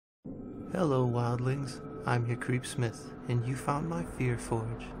Hello, wildlings. I'm your Creep Smith, and you found my Fear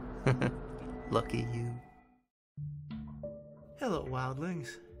Forge. Lucky you. Hello, wildlings.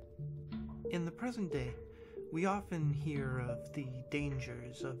 In the present day, we often hear of the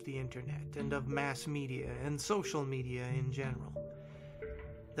dangers of the internet and of mass media and social media in general.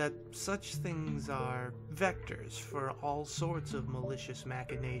 That such things are vectors for all sorts of malicious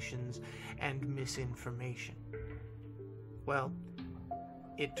machinations and misinformation. Well,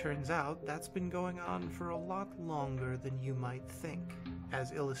 it turns out that's been going on for a lot longer than you might think,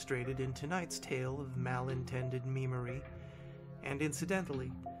 as illustrated in tonight's tale of malintended memery, and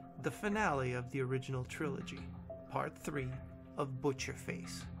incidentally, the finale of the original trilogy, Part 3 of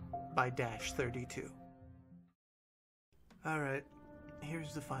Butcherface by Dash32. Alright,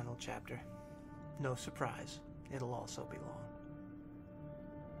 here's the final chapter. No surprise, it'll also be long.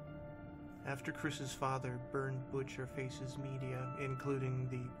 After Chris's father burned Butcherface's media, including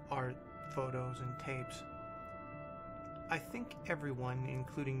the art, photos, and tapes, I think everyone,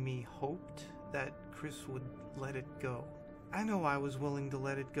 including me, hoped that Chris would let it go. I know I was willing to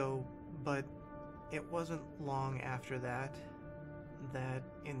let it go, but it wasn't long after that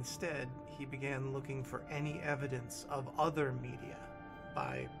instead he began looking for any evidence of other media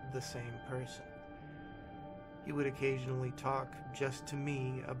by the same person. He would occasionally talk just to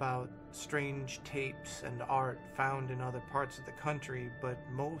me about strange tapes and art found in other parts of the country, but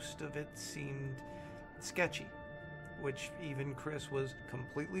most of it seemed sketchy, which even Chris was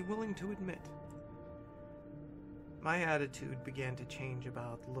completely willing to admit. My attitude began to change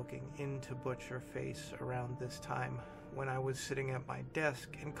about looking into Butcherface around this time, when I was sitting at my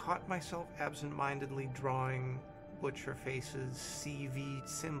desk and caught myself absent-mindedly drawing Butcherface's CV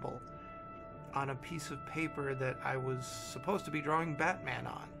symbol on a piece of paper that I was supposed to be drawing Batman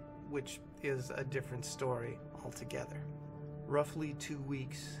on, which is a different story altogether. Roughly 2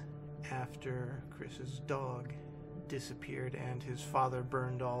 weeks after Chris's dog disappeared and his father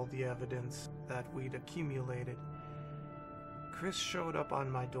burned all the evidence that we'd accumulated, Chris showed up on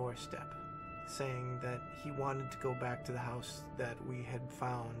my doorstep, saying that he wanted to go back to the house that we had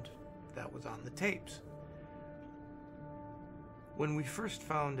found that was on the tapes. When we first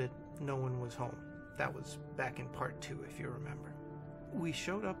found it, no one was home. That was back in part 2, if you remember. We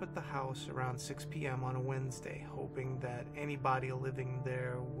showed up at the house around 6 p.m. on a Wednesday, hoping that anybody living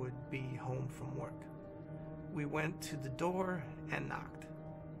there would be home from work. We went to the door and knocked.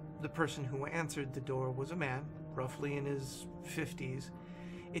 The person who answered the door was a man, roughly in his 50s.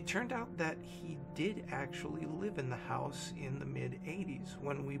 It turned out that he did actually live in the house in the mid-80s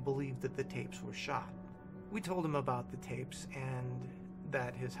when we believed that the tapes were shot. We told him about the tapes and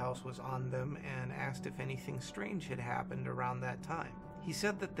that his house was on them and asked if anything strange had happened around that time. He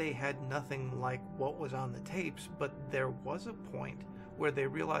said that they had nothing like what was on the tapes, but there was a point where they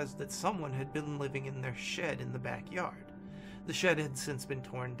realized that someone had been living in their shed in the backyard. The shed had since been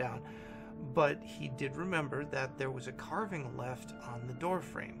torn down, but he did remember that there was a carving left on the door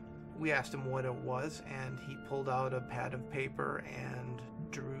frame. We asked him what it was, and he pulled out a pad of paper and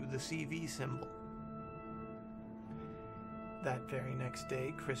drew the CV symbol. That very next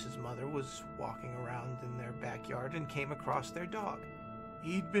day, Chris's mother was walking around in their backyard and came across their dog.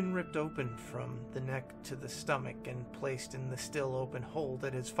 He'd been ripped open from the neck to the stomach and placed in the still open hole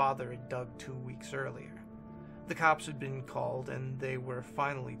that his father had dug 2 weeks earlier. The cops had been called and they were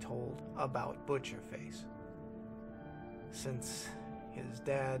finally told about Butcherface. Since his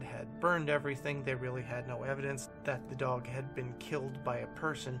dad had burned everything, they really had no evidence that the dog had been killed by a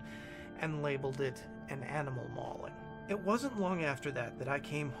person and labeled it an animal mauling. It wasn't long after that I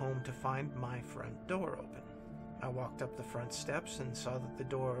came home to find my front door open. I walked up the front steps and saw that the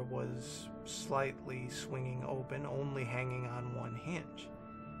door was slightly swinging open, only hanging on one hinge.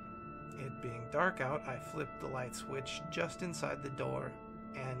 It being dark out, I flipped the light switch just inside the door,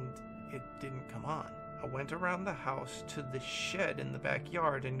 and it didn't come on. I went around the house to the shed in the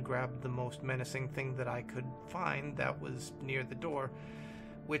backyard and grabbed the most menacing thing that I could find that was near the door,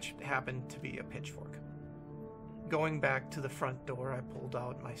 which happened to be a pitchfork. Going back to the front door, I pulled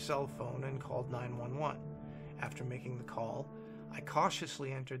out my cell phone and called 911. After making the call, I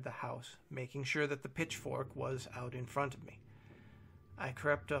cautiously entered the house, making sure that the pitchfork was out in front of me. I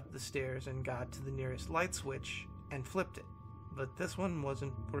crept up the stairs and got to the nearest light switch and flipped it, but this one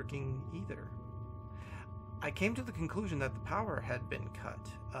wasn't working either. I came to the conclusion that the power had been cut.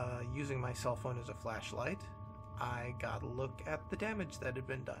 Using my cell phone as a flashlight, I got a look at the damage that had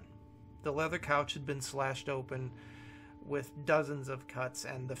been done. The leather couch had been slashed open with dozens of cuts,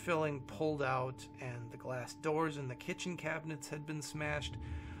 and the filling pulled out, and the glass doors in the kitchen cabinets had been smashed.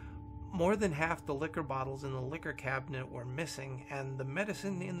 More than half the liquor bottles in the liquor cabinet were missing, and the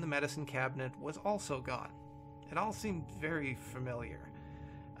medicine in the medicine cabinet was also gone. It all seemed very familiar.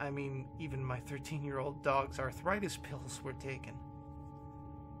 I mean, even my 13-year-old dog's arthritis pills were taken.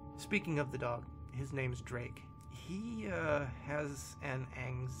 Speaking of the dog, his name's Drake. He has an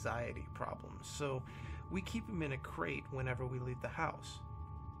anxiety problem, so we keep him in a crate whenever we leave the house.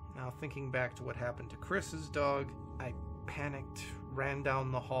 Now, thinking back to what happened to Chris's dog, I panicked, ran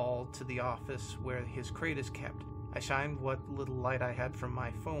down the hall to the office where his crate is kept. I shined what little light I had from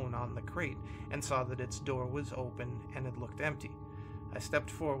my phone on the crate and saw that its door was open and it looked empty. I stepped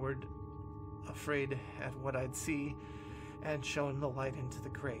forward, afraid at what I'd see, and shone the light into the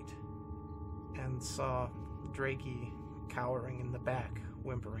crate, and saw Drakey cowering in the back,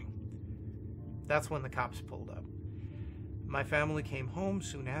 whimpering. That's when the cops pulled up. My family came home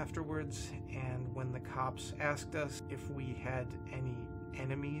soon afterwards, and when the cops asked us if we had any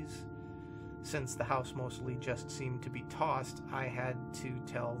enemies, since the house mostly just seemed to be tossed, I had to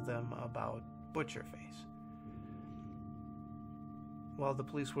tell them about Butcherface. While the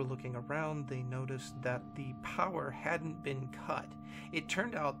police were looking around, they noticed that the power hadn't been cut. It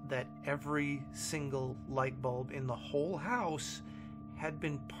turned out that every single light bulb in the whole house had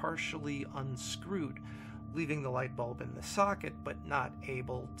been partially unscrewed, leaving the light bulb in the socket but not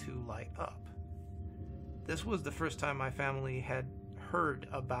able to light up. This was the first time my family had heard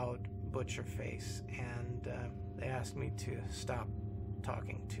about Butcherface, and they asked me to stop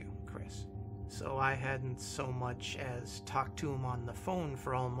talking to Chris. So I hadn't so much as talked to him on the phone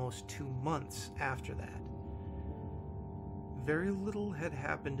for almost 2 months after that. Very little had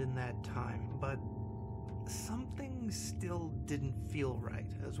happened in that time, but something still didn't feel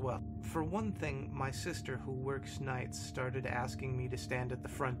right as well. For one thing, my sister, who works nights, started asking me to stand at the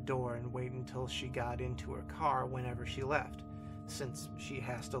front door and wait until she got into her car whenever she left, since she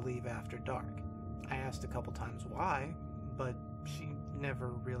has to leave after dark. I asked a couple times why, but she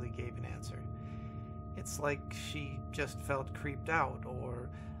never really gave an answer. It's like she just felt creeped out, or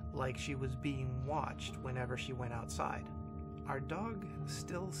like she was being watched whenever she went outside. Our dog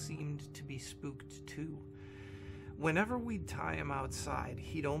still seemed to be spooked too. Whenever we'd tie him outside,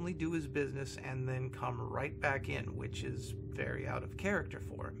 he'd only do his business and then come right back in, which is very out of character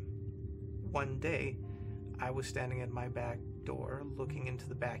for him. One day, I was standing at my back door looking into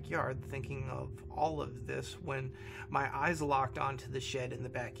the backyard, thinking of all of this, when my eyes locked onto the shed in the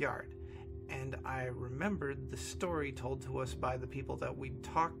backyard. And I remembered the story told to us by the people that we'd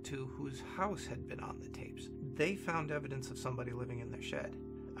talked to whose house had been on the tapes. They found evidence of somebody living in their shed.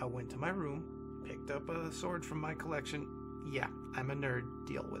 I went to my room, picked up a sword from my collection. Yeah, I'm a nerd,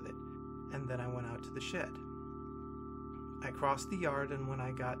 deal with it. And then I went out to the shed. I crossed the yard, and when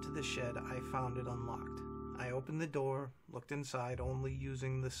I got to the shed, I found it unlocked. I opened the door, looked inside, only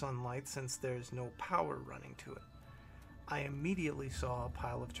using the sunlight since there's no power running to it. I immediately saw a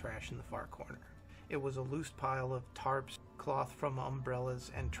pile of trash in the far corner. It was a loose pile of tarps, cloth from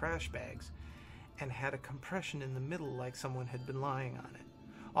umbrellas, and trash bags, and had a compression in the middle like someone had been lying on it.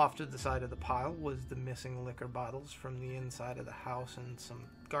 Off to the side of the pile was the missing liquor bottles from the inside of the house and some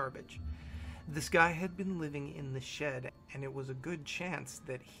garbage. This guy had been living in the shed, and it was a good chance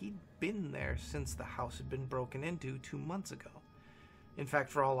that he'd been there since the house had been broken into 2 months ago. In fact,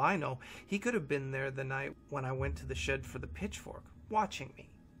 for all I know, he could have been there the night when I went to the shed for the pitchfork, watching me.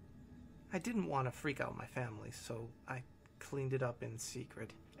 I didn't want to freak out my family, so I cleaned it up in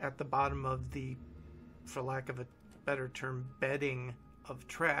secret. At the bottom of the, for lack of a better term, bedding of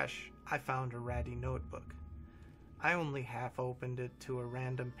trash, I found a ratty notebook. I only half opened it to a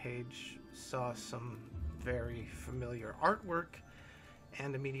random page, saw some very familiar artwork,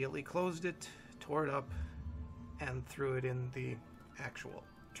 and immediately closed it, tore it up, and threw it in the actual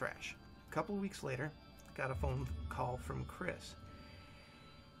trash. A couple weeks later, I got a phone call from Chris.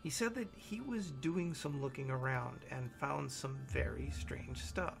 He said that he was doing some looking around and found some very strange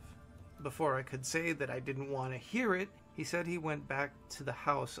stuff. Before I could say that I didn't want to hear it, he said he went back to the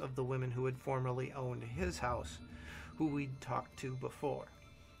house of the women who had formerly owned his house, who we'd talked to before.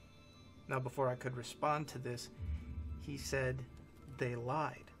 Now, before I could respond to this, he said, "They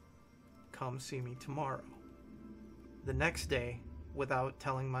lied. Come see me tomorrow." The next day, without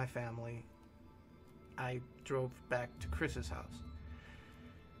telling my family, I drove back to Chris's house.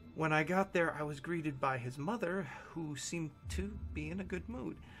 When I got there, I was greeted by his mother, who seemed to be in a good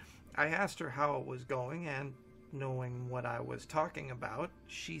mood. I asked her how it was going, and knowing what I was talking about,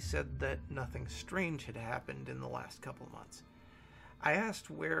 she said that nothing strange had happened in the last couple months. I asked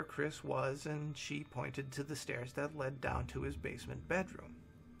where Chris was, and she pointed to the stairs that led down to his basement bedroom.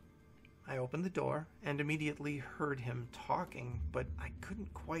 I opened the door and immediately heard him talking, but I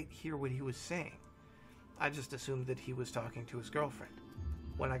couldn't quite hear what he was saying. I just assumed that he was talking to his girlfriend.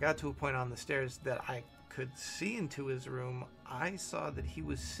 When I got to a point on the stairs that I could see into his room, I saw that he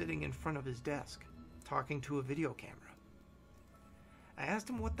was sitting in front of his desk, talking to a video camera. I asked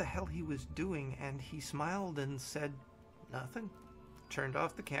him what the hell he was doing, and he smiled and said, "Nothing." Turned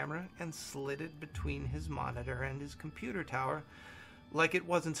off the camera and slid it between his monitor and his computer tower, like it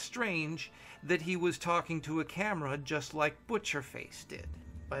wasn't strange that he was talking to a camera just like Butcherface did.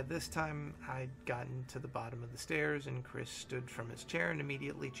 By this time, I'd gotten to the bottom of the stairs, and Chris stood from his chair and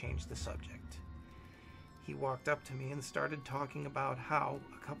immediately changed the subject. He walked up to me and started talking about how,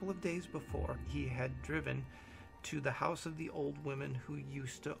 a couple of days before, he had driven to the house of the old women who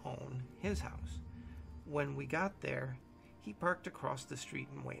used to own his house. When we got there, he parked across the street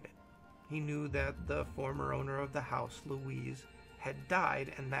and waited. He knew that the former owner of the house, Louise, had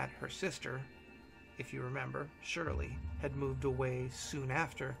died, and that her sister, if you remember, Shirley, had moved away soon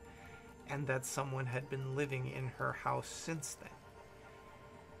after, and that someone had been living in her house since then.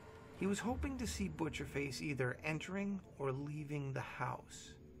 He was hoping to see Butcherface either entering or leaving the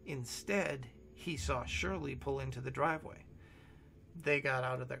house. Instead, he saw Shirley pull into the driveway. They got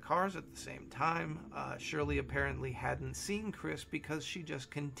out of their cars at the same time. Shirley apparently hadn't seen Chris because she just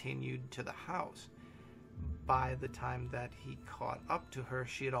continued to the house. By the time that he caught up to her,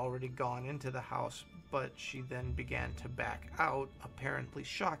 she had already gone into the house, but she then began to back out, apparently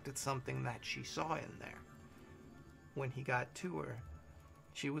shocked at something that she saw in there. When he got to her,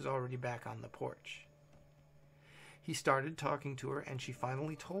 she was already back on the porch. He started talking to her, and she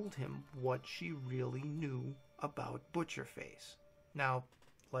finally told him what she really knew about Butcherface. Now,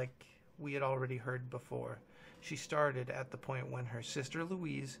 like we had already heard before, she started at the point when her sister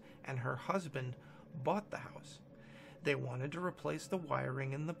Louise and her husband bought the house. They wanted to replace the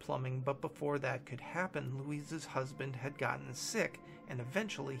wiring and the plumbing, but before that could happen, Louise's husband had gotten sick, and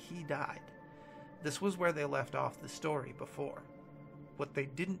eventually he died. This was where they left off the story before. What they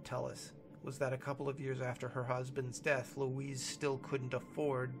didn't tell us was that a couple of years after her husband's death, Louise still couldn't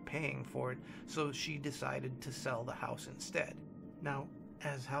afford paying for it, so she decided to sell the house instead. Now,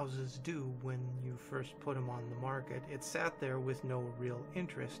 as houses do when you first put them on the market, it sat there with no real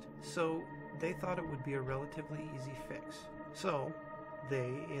interest, so they thought it would be a relatively easy fix. So, they,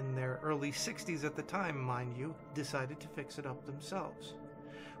 in their early 60s at the time, mind you, decided to fix it up themselves.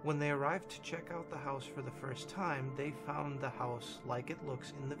 When they arrived to check out the house for the first time, they found the house like it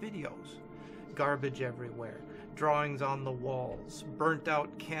looks in the videos. Garbage everywhere, drawings on the walls, burnt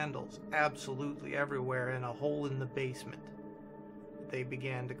out candles absolutely everywhere, and a hole in the basement. They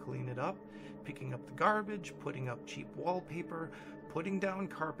began to clean it up, picking up the garbage, putting up cheap wallpaper, putting down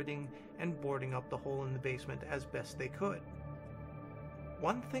carpeting, and boarding up the hole in the basement as best they could.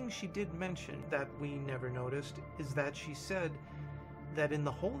 One thing she did mention that we never noticed is that she said that in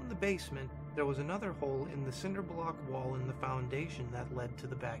the hole in the basement, there was another hole in the cinder block wall in the foundation that led to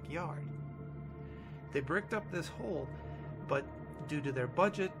the backyard. They bricked up this hole, but due to their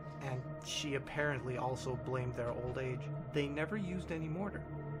budget, and she apparently also blamed their old age, they never used any mortar.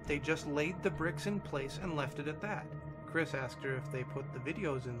 They just laid the bricks in place and left it at that. Chris asked her if they put the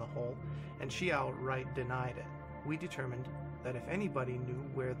videos in the hole, and she outright denied it. We determined that if anybody knew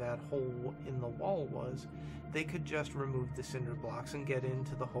where that hole in the wall was, they could just remove the cinder blocks and get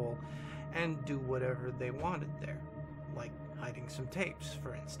into the hole and do whatever they wanted there, like hiding some tapes,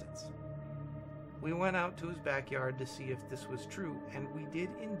 for instance. We went out to his backyard to see if this was true, and we did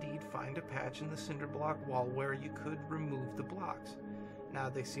indeed find a patch in the cinder block wall where you could remove the blocks. Now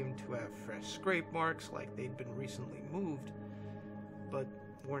they seemed to have fresh scrape marks, like they'd been recently moved, but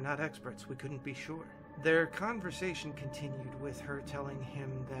we're not experts, we couldn't be sure. Their conversation continued with her telling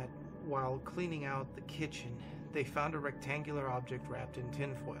him that while cleaning out the kitchen, they found a rectangular object wrapped in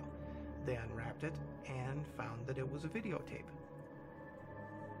tinfoil. They unwrapped it and found that it was a videotape.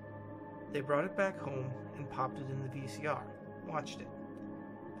 They brought it back home and popped it in the VCR, watched it.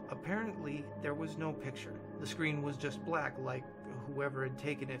 Apparently, there was no picture. The screen was just black, like whoever had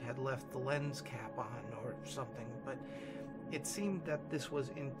taken it had left the lens cap on or something, but it seemed that this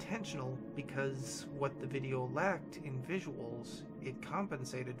was intentional because what the video lacked in visuals, it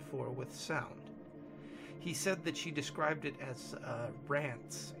compensated for with sound. He said that she described it as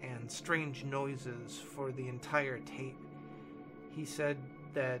rants and strange noises for the entire tape. He said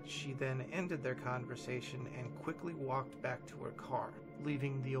that she then ended their conversation and quickly walked back to her car,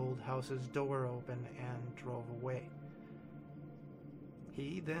 leaving the old house's door open, and drove away.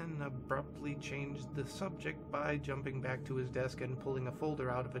 He then abruptly changed the subject by jumping back to his desk and pulling a folder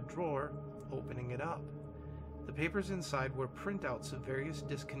out of a drawer, opening it up. The papers inside were printouts of various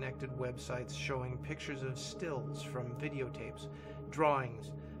disconnected websites showing pictures of stills from videotapes,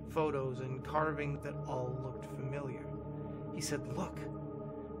 drawings, photos, and carving that all looked familiar. He said, "Look,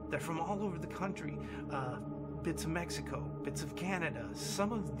 they're from all over the country, bits of Mexico, bits of Canada.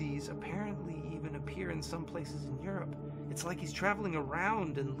 Some of these apparently even appear in some places in Europe. It's like he's traveling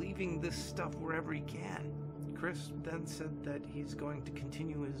around and leaving this stuff wherever he can." Chris then said that he's going to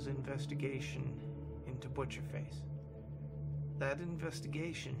continue his investigation into Butcherface. That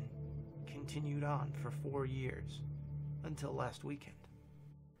investigation continued on for 4 years, until last weekend.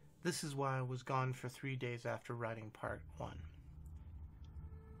 This is why I was gone for 3 days after writing part 1.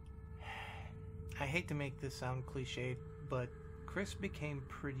 I hate to make this sound cliched, but Chris became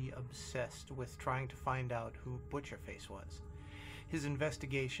pretty obsessed with trying to find out who Butcherface was. His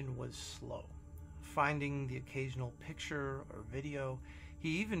investigation was slow, finding the occasional picture or video.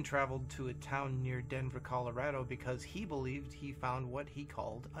 He even traveled to a town near Denver, Colorado, because he believed he found what he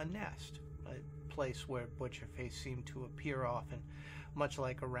called a nest, a place where Butcherface seemed to appear often, much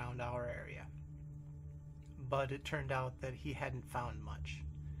like around our area. But it turned out that he hadn't found much.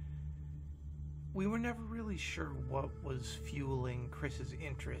 We were never really sure what was fueling Chris's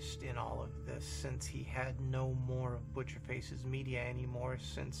interest in all of this, since he had no more of Butcherface's media anymore,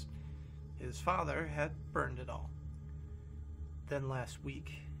 since his father had burned it all. Then last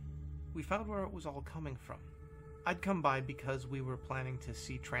week, we found where it was all coming from. I'd come by because we were planning to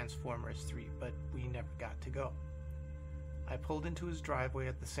see Transformers 3, but we never got to go. I pulled into his driveway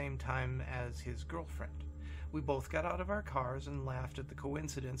at the same time as his girlfriend. We both got out of our cars and laughed at the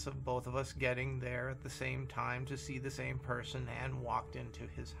coincidence of both of us getting there at the same time to see the same person, and walked into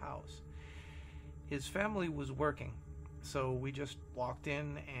his house. His family was working, so we just walked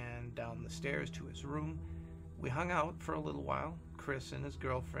in and down the stairs to his room. We hung out for a little while, Chris and his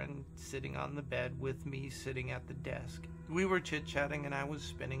girlfriend sitting on the bed with me sitting at the desk. We were chit-chatting and I was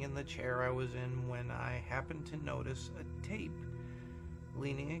spinning in the chair I was in when I happened to notice a tape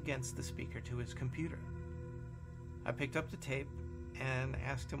leaning against the speaker to his computer. I picked up the tape and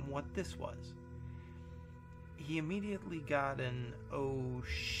asked him what this was. He immediately got an "oh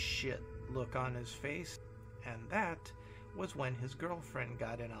shit" look on his face, and that was when his girlfriend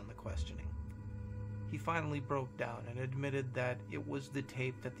got in on the questioning. He finally broke down and admitted that it was the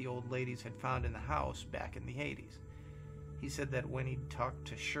tape that the old ladies had found in the house back in the 80s. He said that when he talked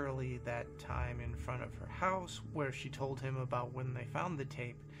to Shirley that time in front of her house, where she told him about when they found the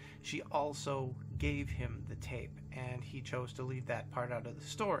tape, she also gave him the tape, and he chose to leave that part out of the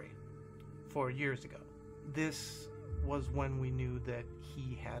story 4 years ago. This was when we knew that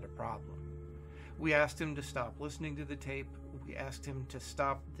he had a problem. We asked him to stop listening to the tape. We asked him to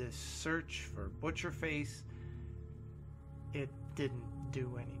stop this search for Butcherface. It didn't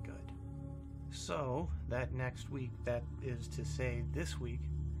do any good. So, that next week, that is to say this week,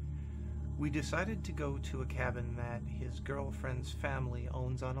 we decided to go to a cabin that his girlfriend's family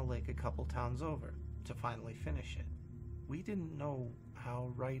owns on a lake a couple towns over to finally finish it. We didn't know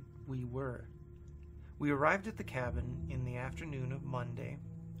how right we were. We arrived at the cabin in the afternoon of Monday.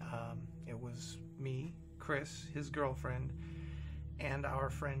 It was me, Chris, his girlfriend, and our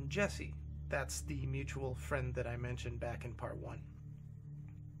friend Jesse. That's the mutual friend that I mentioned back in part 1.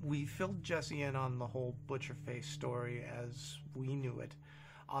 We filled Jesse in on the whole Butcherface story as we knew it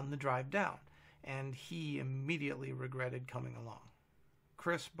on the drive down, and he immediately regretted coming along.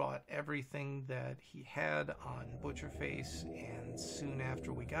 Chris bought everything that he had on Butcherface, and soon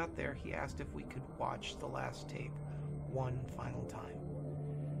after we got there, he asked if we could watch the last tape one final time.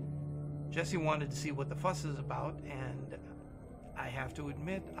 Jesse wanted to see what the fuss is about, and I have to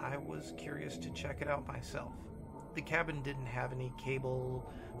admit, I was curious to check it out myself. The cabin didn't have any cable,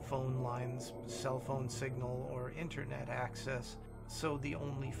 phone lines, cell phone signal, or internet access, so the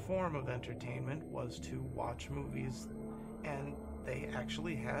only form of entertainment was to watch movies, and they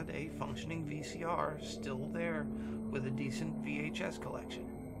actually had a functioning VCR still there with a decent VHS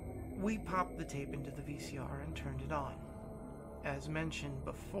collection. We popped the tape into the VCR and turned it on. As mentioned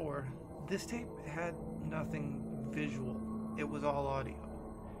before, this tape had nothing visual. It was all audio.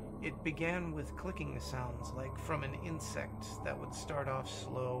 It began with clicking sounds like from an insect that would start off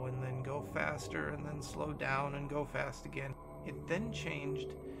slow and then go faster and then slow down and go fast again. It then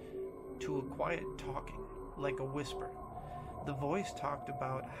changed to a quiet talking, like a whisper. The voice talked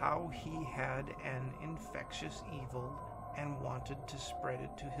about how he had an infectious evil and wanted to spread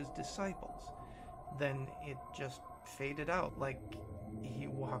it to his disciples. Then it just faded out like he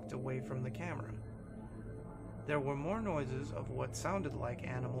walked away from the camera. There were more noises of what sounded like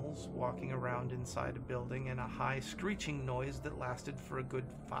animals walking around inside a building, and a high screeching noise that lasted for a good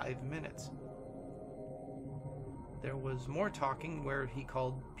 5 minutes. There was more talking where he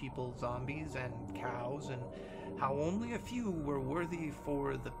called people zombies and cows, and how only a few were worthy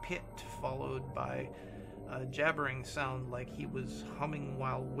for the pit, followed by a jabbering sound like he was humming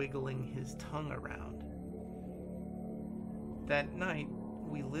while wiggling his tongue around. That night,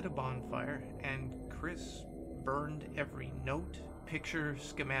 we lit a bonfire, and Chris burned every note, picture,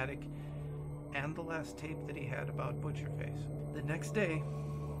 schematic, and the last tape that he had about Butcherface. The next day,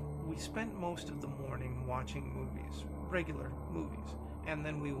 we spent most of the morning watching movies, regular movies, and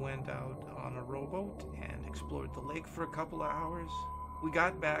then we went out on a rowboat and explored the lake for a couple of hours. We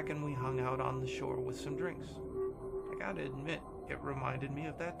got back and we hung out on the shore with some drinks. I gotta admit, it reminded me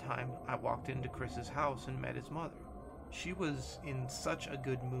of that time I walked into Chris's house and met his mother. She was in such a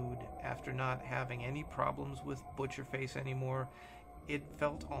good mood after not having any problems with Butcherface anymore. It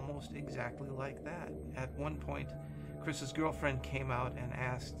felt almost exactly like that. At one point, Chris's girlfriend came out and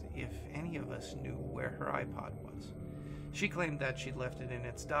asked if any of us knew where her iPod was. She claimed that she'd left it in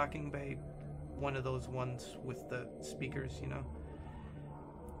its docking bay, one of those ones with the speakers, you know,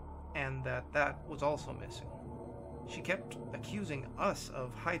 and that was also missing. She kept accusing us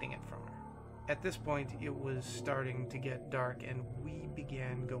of hiding it from her. At this point, it was starting to get dark, and we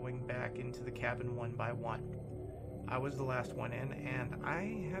began going back into the cabin one by one. I was the last one in, and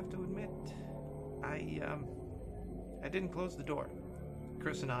I have to admit, I didn't close the door.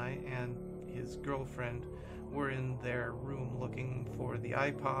 Chris and I and his girlfriend were in their room looking for the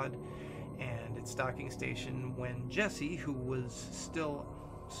iPod and its docking station when Jesse, who was still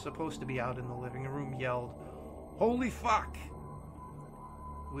supposed to be out in the living room, yelled, "Holy fuck!"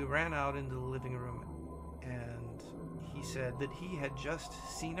 We ran out into the living room, and he said that he had just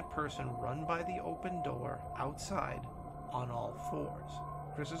seen a person run by the open door outside on all fours.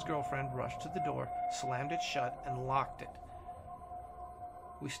 Chris's girlfriend rushed to the door, slammed it shut, and locked it.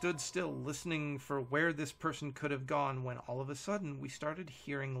 We stood still, listening for where this person could have gone, when all of a sudden we started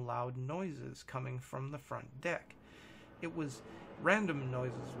hearing loud noises coming from the front deck. It was random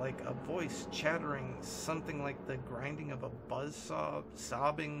noises, like a voice chattering, something like the grinding of a buzzsaw,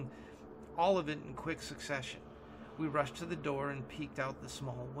 sobbing, all of it in quick succession. We rushed to the door and peeked out the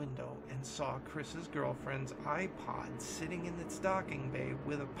small window and saw Chris's girlfriend's iPod sitting in its docking bay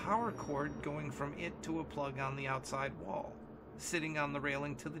with a power cord going from it to a plug on the outside wall, sitting on the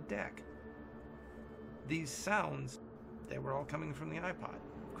railing to the deck. These sounds, they were all coming from the iPod.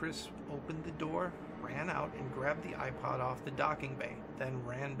 Chris opened the door, ran out, and grabbed the iPod off the docking bay, then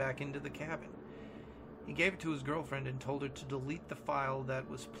ran back into the cabin. He gave it to his girlfriend and told her to delete the file that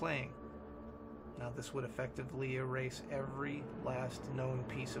was playing. Now, this would effectively erase every last known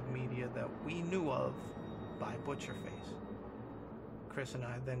piece of media that we knew of by Butcherface. Chris and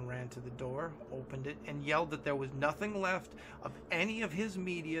I then ran to the door, opened it, and yelled that there was nothing left of any of his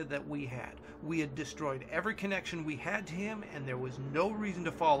media that we had. We had destroyed every connection we had to him, and there was no reason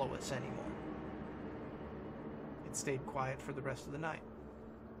to follow us anymore. It stayed quiet for the rest of the night.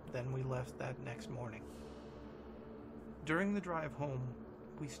 Then we left that next morning. During the drive home,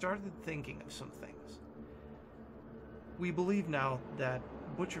 we started thinking of some things. We believe now that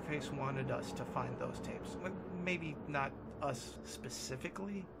Butcherface wanted us to find those tapes. Well, maybe not us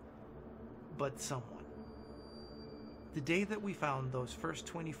specifically, but someone. The day that we found those first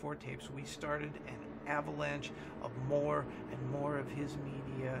 24 tapes, we started an avalanche of more and more of his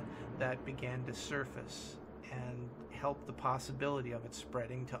media that began to surface and help the possibility of it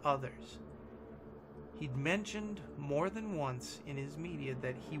spreading to others. He'd mentioned more than once in his media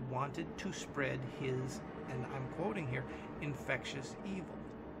that he wanted to spread his, and I'm quoting here, infectious evil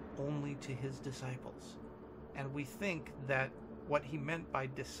only to his disciples. And we think that what he meant by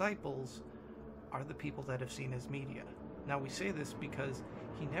disciples are the people that have seen his media. Now, we say this because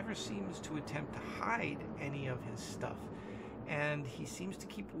he never seems to attempt to hide any of his stuff, and he seems to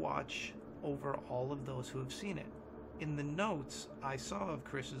keep watch over all of those who have seen it. In the notes I saw of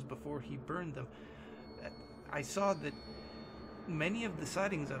Chris's before he burned them, I saw that many of the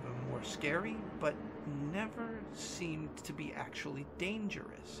sightings of him were scary, but never seemed to be actually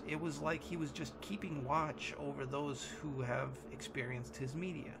dangerous. It was like he was just keeping watch over those who have experienced his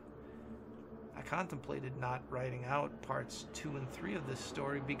media. I contemplated not writing out parts 2 and 3 of this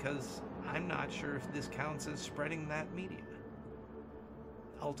story because I'm not sure if this counts as spreading that media.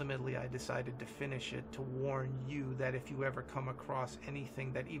 Ultimately, I decided to finish it to warn you that if you ever come across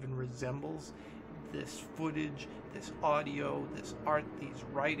anything that even resembles this footage, this audio, this art, these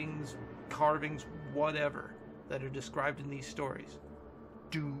writings, carvings, whatever, that are described in these stories,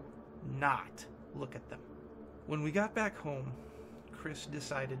 do not look at them. When we got back home, Chris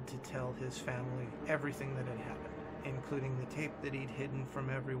decided to tell his family everything that had happened, including the tape that he'd hidden from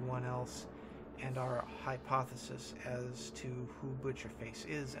everyone else and our hypothesis as to who Butcherface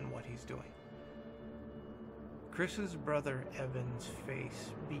is and what he's doing. Chris's brother Evan's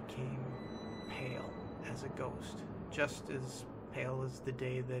face became pale as a ghost, just as pale as the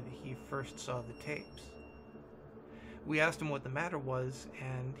day that he first saw the tapes. We asked him what the matter was,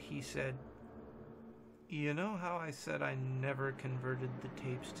 and he said, "You know how I said I never converted the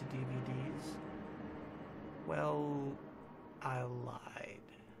tapes to DVDs? Well, I lied."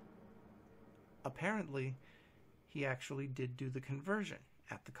 Apparently, he actually did do the conversion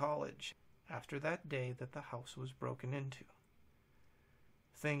at the college after that day that the house was broken into.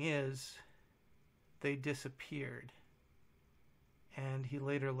 Thing is, they disappeared, and he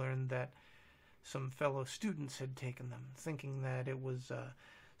later learned that some fellow students had taken them, thinking that it was a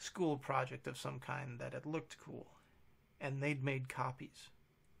school project of some kind that it looked cool, and they'd made copies.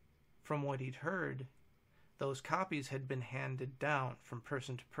 From what he'd heard, those copies had been handed down from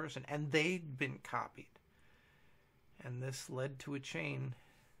person to person, and they'd been copied. And this led to a chain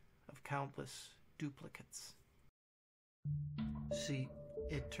of countless duplicates. See,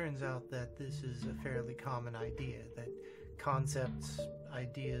 it turns out that this is a fairly common idea, that concepts,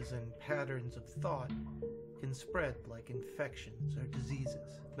 ideas, and patterns of thought can spread like infections or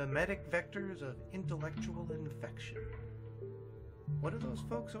diseases, mimetic vectors of intellectual infection. What do those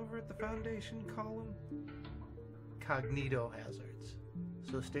folks over at the Foundation call them? Cognito hazards.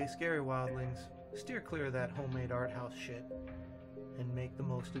 So stay scary, wildlings. Steer clear of that homemade art house shit, and make the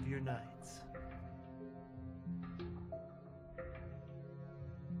most of your nights.